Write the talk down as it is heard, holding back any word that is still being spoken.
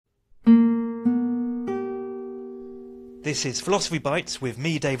This is Philosophy Bites with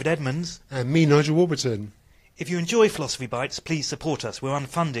me, David Edmonds. And me, Nigel Warburton. If you enjoy Philosophy Bites, please support us. We're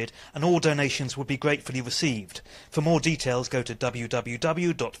unfunded and all donations would be gratefully received. For more details, go to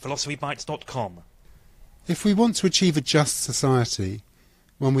www.philosophybites.com. If we want to achieve a just society,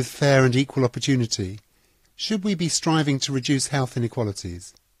 one with fair and equal opportunity, should we be striving to reduce health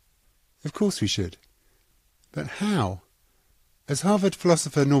inequalities? Of course we should. But how? As Harvard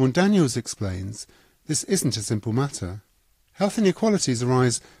philosopher Norman Daniels explains, this isn't a simple matter. Health inequalities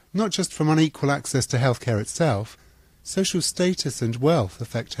arise not just from unequal access to healthcare itself, social status and wealth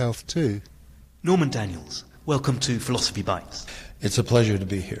affect health too. Norman Daniels, welcome to Philosophy Bites. It's a pleasure to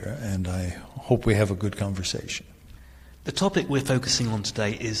be here, and I hope we have a good conversation. The topic we're focusing on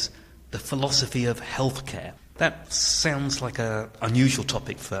today is the philosophy of healthcare. That sounds like an unusual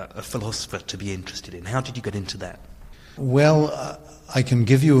topic for a philosopher to be interested in. How did you get into that? Well, I can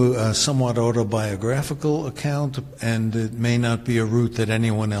give you a somewhat autobiographical account, and it may not be a route that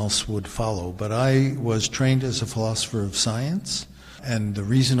anyone else would follow, but I was trained as a philosopher of science, and the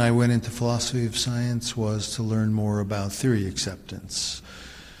reason I went into philosophy of science was to learn more about theory acceptance.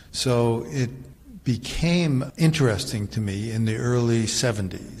 So it became interesting to me in the early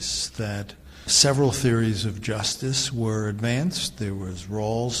 70s that several theories of justice were advanced. There was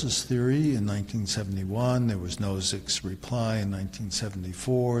Rawls's theory in 1971. There was Nozick's reply in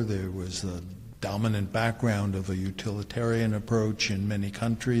 1974. There was the dominant background of a utilitarian approach in many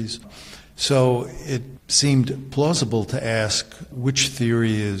countries. So it seemed plausible to ask which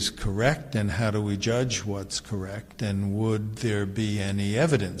theory is correct and how do we judge what's correct and would there be any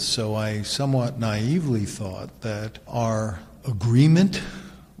evidence. So I somewhat naively thought that our agreement,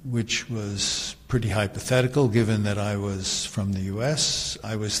 which was pretty hypothetical given that I was from the U.S.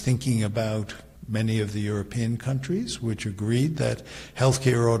 I was thinking about many of the European countries which agreed that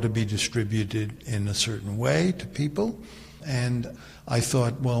healthcare ought to be distributed in a certain way to people. And I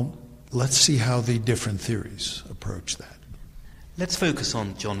thought, well, let's see how the different theories approach that. Let's focus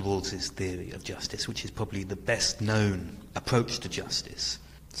on John Rawls's theory of justice, which is probably the best known approach to justice,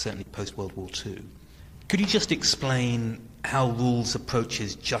 certainly post-World War II. Could you just explain how Rawls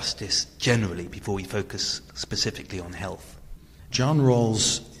approaches justice generally before we focus specifically on health? John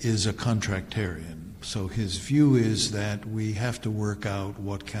Rawls is a contractarian, so his view is that we have to work out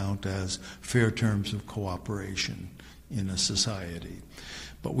what count as fair terms of cooperation in a society.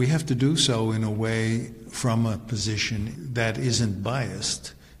 But we have to do so in a way from a position that isn't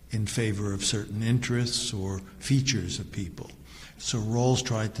biased in favor of certain interests or features of people. So Rawls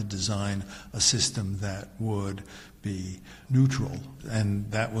tried to design a system that would be neutral, and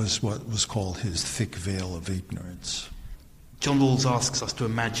that was what was called his thick veil of ignorance. John Rawls asks us to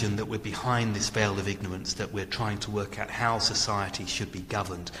imagine that we're behind this veil of ignorance, that we're trying to work out how society should be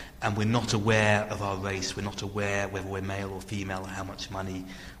governed, and we're not aware of our race, we're not aware whether we're male or female, or how much money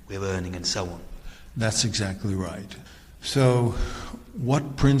we're earning, and so on. That's exactly right. So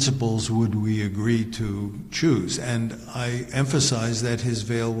what principles would we agree to choose? And I emphasize that his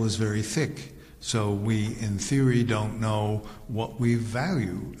veil was very thick. So we, in theory, don't know what we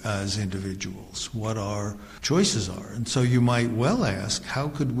value as individuals, what our choices are. And so you might well ask, how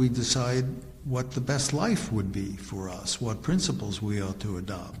could we decide what the best life would be for us, what principles we ought to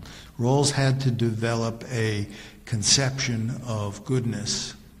adopt? Rawls had to develop a conception of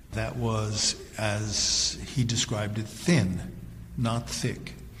goodness that was, as he described it, thin, not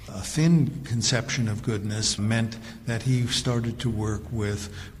thick. A thin conception of goodness meant that he started to work with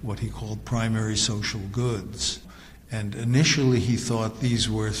what he called primary social goods. And initially he thought these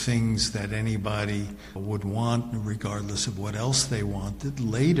were things that anybody would want regardless of what else they wanted.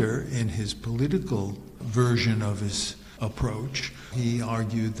 Later, in his political version of his approach, he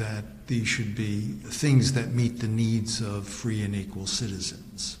argued that these should be things that meet the needs of free and equal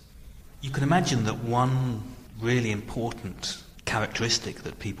citizens. You can imagine that one really important characteristic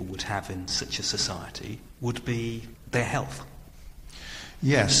that people would have in such a society would be their health.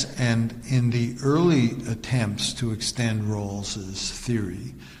 Yes, and in the early attempts to extend Rawls's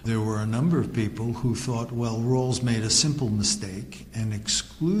theory, there were a number of people who thought, well, Rawls made a simple mistake and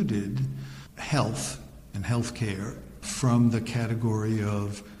excluded health and health care from the category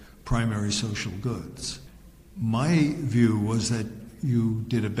of primary social goods. My view was that you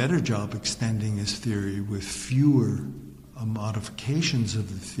did a better job extending his theory with fewer modifications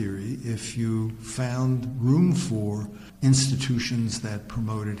of the theory if you found room for institutions that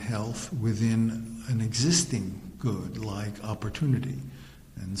promoted health within an existing good like opportunity.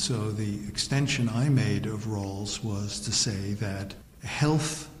 And so the extension I made of Rawls was to say that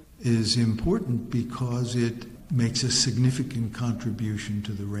health is important because it makes a significant contribution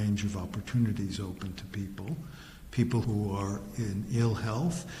to the range of opportunities open to people. People who are in ill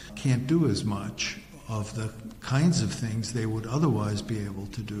health can't do as much of the kinds of things they would otherwise be able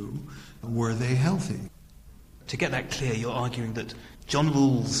to do were they healthy. To get that clear, you're arguing that John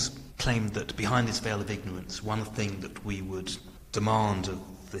Rawls claimed that behind this veil of ignorance, one thing that we would demand of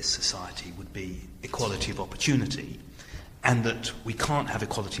this society would be equality of opportunity, and that we can't have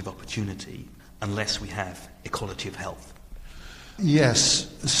equality of opportunity unless we have equality of health. Yes,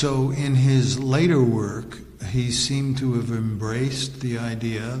 so in his later work, he seemed to have embraced the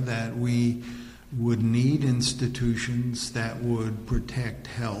idea that we would need institutions that would protect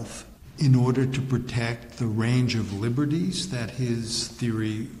health in order to protect the range of liberties that his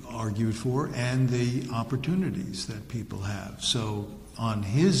theory argued for and the opportunities that people have. So on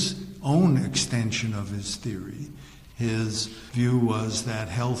his own extension of his theory, his view was that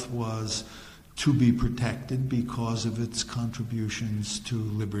health was to be protected because of its contributions to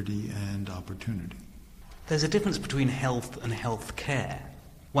liberty and opportunity. There's a difference between health and health care.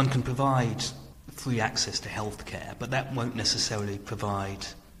 One can provide free access to health care, but that won't necessarily provide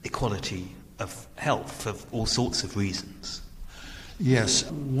equality of health for all sorts of reasons. Yes,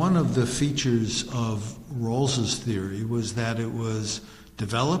 one of the features of Rawls's theory was that it was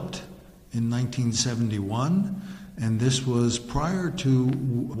developed in 1971, and this was prior to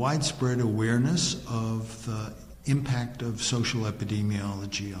widespread awareness of the impact of social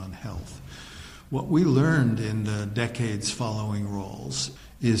epidemiology on health. What we learned in the decades following Rawls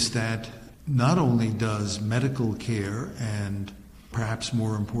is that not only does medical care and, perhaps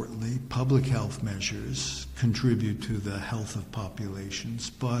more importantly, public health measures contribute to the health of populations,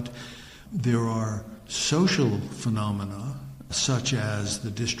 but there are social phenomena such as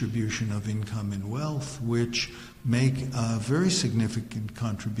the distribution of income and wealth, which make a very significant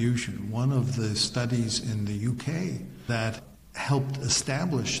contribution. One of the studies in the UK that helped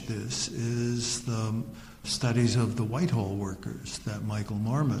establish this is the studies of the Whitehall workers that Michael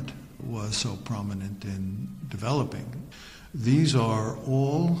Marmot was so prominent in developing. These are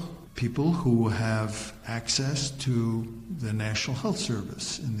all people who have access to the National Health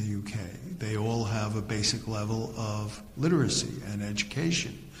Service in the UK. They all have a basic level of literacy and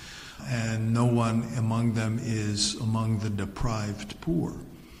education, and no one among them is among the deprived poor.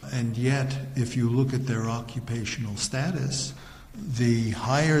 And yet, if you look at their occupational status, the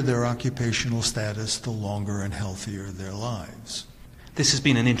higher their occupational status, the longer and healthier their lives. This has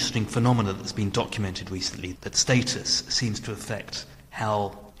been an interesting phenomenon that's been documented recently, that status seems to affect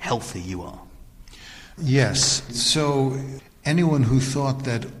how healthy you are. Yes. So anyone who thought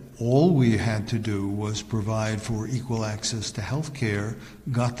that all we had to do was provide for equal access to health care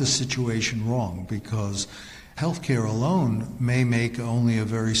got the situation wrong, because health care alone may make only a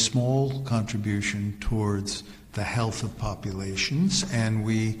very small contribution towards the health of populations, and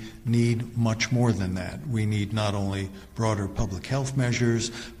we need much more than that. We need not only broader public health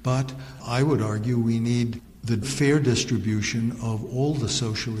measures, but I would argue we need the fair distribution of all the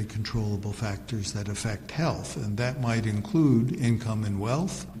socially controllable factors that affect health, and that might include income and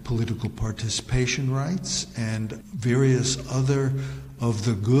wealth, political participation rights, and various other of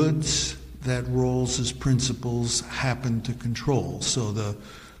the goods that Rawls's principles happen to control. So the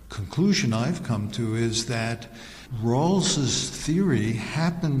conclusion I've come to is that Rawls's theory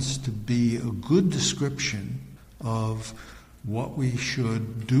happens to be a good description of what we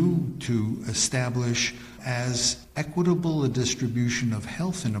should do to establish as equitable a distribution of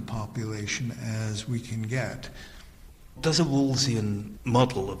health in a population as we can get. Does a Rawlsian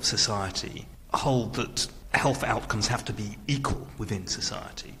model of society hold that health outcomes have to be equal within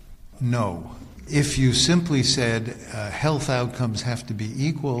society? No. If you simply said health outcomes have to be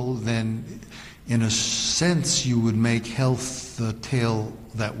equal, then in a sense you would make health the tail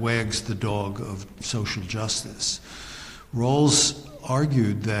that wags the dog of social justice. Rawls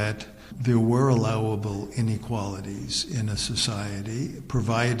argued that there were allowable inequalities in a society,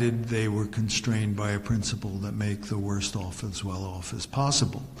 provided they were constrained by a principle that make the worst off as well off as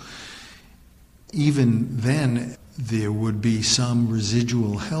possible. Even then, there would be some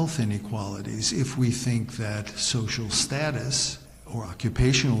residual health inequalities if we think that social status or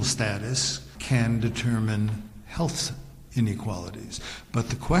occupational status can determine health inequalities. But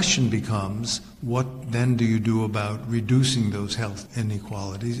the question becomes, what then do you do about reducing those health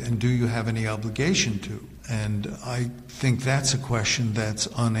inequalities, and do you have any obligation to? And I think that's a question that's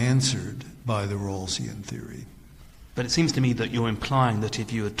unanswered by the Rawlsian theory. But it seems to me that you're implying that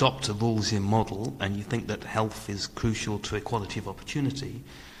if you adopt a Rawlsian model and you think that health is crucial to equality of opportunity,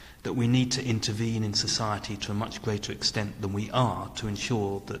 that we need to intervene in society to a much greater extent than we are to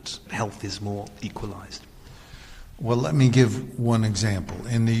ensure that health is more equalised. Well, let me give one example.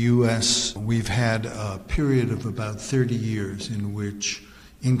 In the U.S., we've had a period of about 30 years in which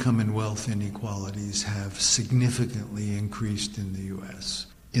income and wealth inequalities have significantly increased in the U.S.,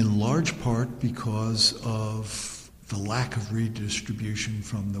 in large part because of the lack of redistribution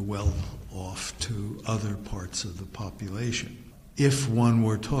from the well-off to other parts of the population. If one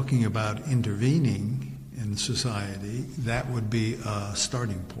were talking about intervening in society, that would be a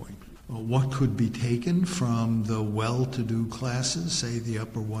starting point. What could be taken from the well-to-do classes, say the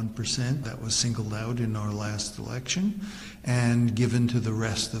upper 1% that was singled out in our last election, and given to the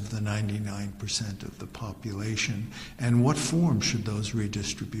rest of the 99% of the population? And what form should those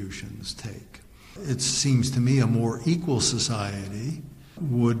redistributions take? It seems to me a more equal society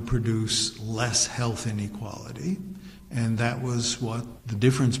would produce less health inequality, and that was what the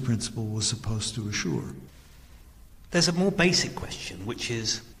difference principle was supposed to assure. There's a more basic question, which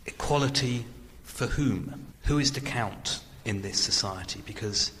is equality for whom? Who is to count in this society?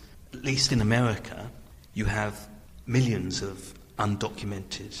 Because, at least in America, you have millions of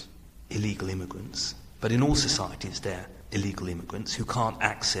undocumented illegal immigrants, but in all societies there are illegal immigrants who can't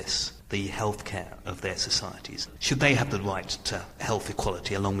access the health care of their societies. Should they have the right to health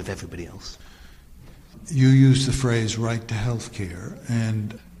equality along with everybody else? You use the phrase right to health care,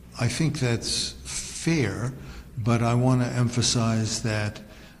 and I think that's fair, but I want to emphasize that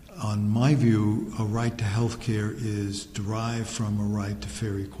on my view, a right to health care is derived from a right to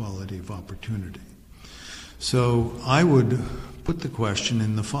fair equality of opportunity. So I would put the question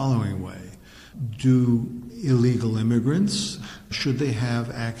in the following way. Do illegal immigrants, should they have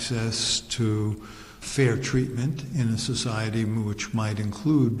access to fair treatment in a society which might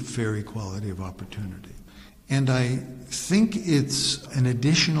include fair equality of opportunity? And I think it's an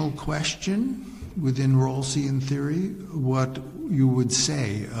additional question within Rawlsian theory what you would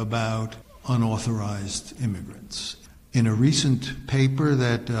say about unauthorized immigrants. In a recent paper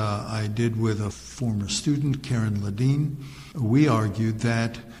that I did with a former student, Karen Ledeen, we argued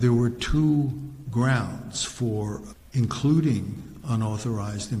that there were two grounds for including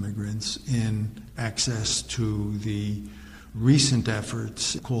unauthorized immigrants in access to the recent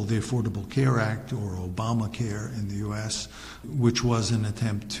efforts called the Affordable Care Act, or Obamacare in the U.S., which was an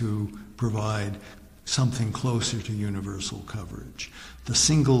attempt to provide something closer to universal coverage. The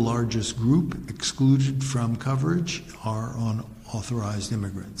single largest group excluded from coverage are unauthorized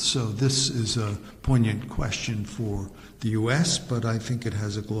immigrants. So this is a poignant question for the U.S., but I think it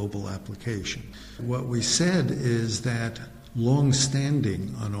has a global application. What we said is that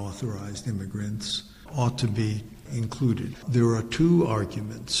long-standing unauthorized immigrants ought to be included. There are two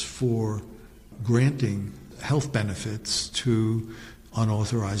arguments for granting health benefits to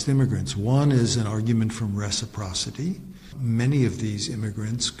unauthorized immigrants. One is an argument from reciprocity. Many of these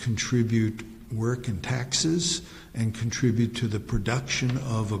immigrants contribute work and taxes and contribute to the production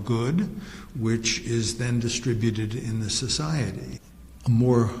of a good, which is then distributed in the society. A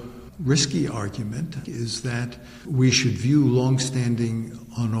more risky argument is that we should view long-standing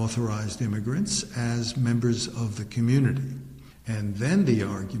unauthorized immigrants as members of the community. And then the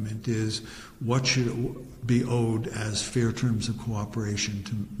argument is what should be owed as fair terms of cooperation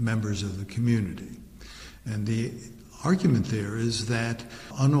to members of the community. And the argument there is that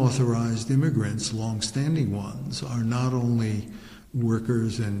unauthorized immigrants, long-standing ones, are not only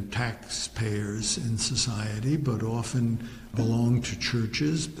workers and taxpayers in society, but often belong to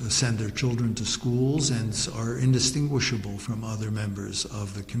churches, send their children to schools, and are indistinguishable from other members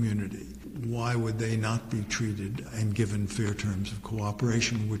of the community. Why would they not be treated and given fair terms of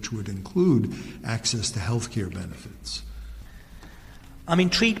cooperation, which would include access to health care benefits? I'm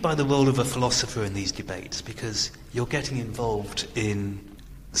intrigued by the role of a philosopher in these debates because you're getting involved in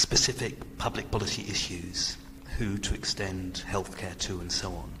specific public policy issues, who to extend healthcare to and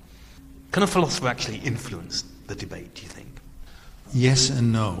so on. Can a philosopher actually influence the debate, do you think? Yes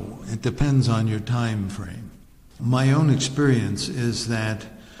and no. It depends on your time frame. My own experience is that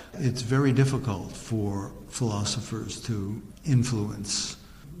it's very difficult for philosophers to influence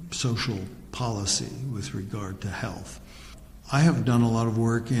social policy with regard to health. I have done a lot of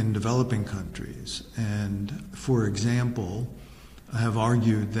work in developing countries, and for example, I have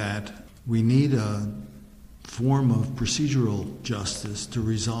argued that we need a form of procedural justice to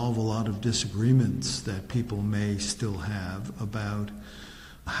resolve a lot of disagreements that people may still have about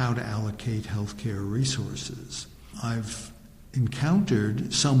how to allocate healthcare resources. I've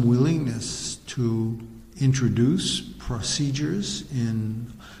encountered some willingness to introduce procedures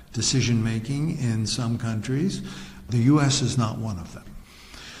in decision-making in some countries. The U.S. is not one of them.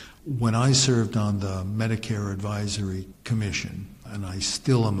 When I served on the Medicare Advisory Commission, and I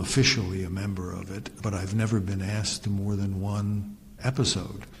still am officially a member of it, but I've never been asked to more than one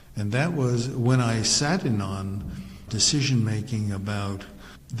episode. And that was when I sat in on decision-making about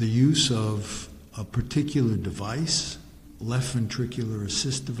the use of a particular device, left ventricular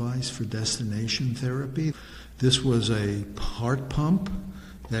assist device for destination therapy. This was a heart pump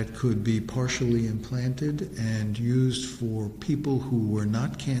that could be partially implanted and used for people who were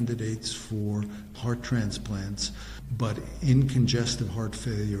not candidates for heart transplants, but in congestive heart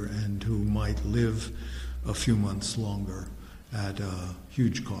failure and who might live a few months longer at a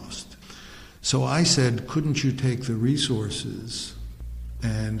huge cost. So I said, couldn't you take the resources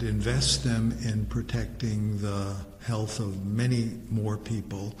and invest them in protecting the health of many more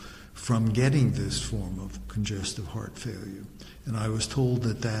people from getting this form of congestive heart failure? And I was told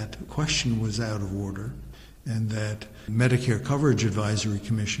that that question was out of order and that Medicare Coverage Advisory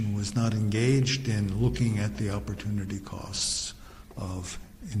Commission was not engaged in looking at the opportunity costs of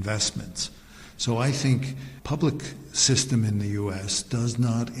investments. So I think public system in the U.S. does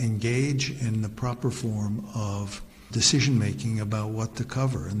not engage in the proper form of decision-making about what to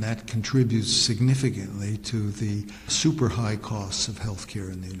cover, and that contributes significantly to the super high costs of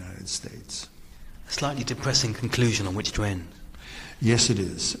healthcare in the United States. A slightly depressing conclusion on which to end. Yes, it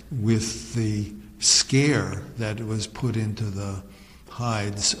is. With the scare that was put into the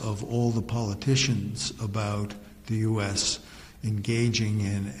hides of all the politicians about the U.S. engaging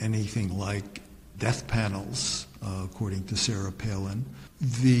in anything like death panels, according to Sarah Palin,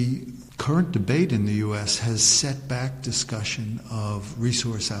 the current debate in the U.S. has set back discussion of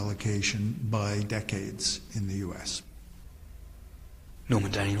resource allocation by decades in the U.S.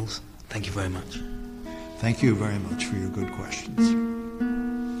 Norman Daniels, thank you very much. Thank you very much for your good questions.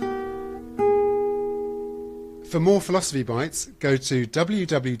 For more Philosophy Bites, go to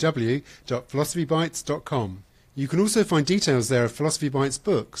www.philosophybites.com. You can also find details there of Philosophy Bites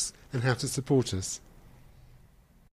books and how to support us.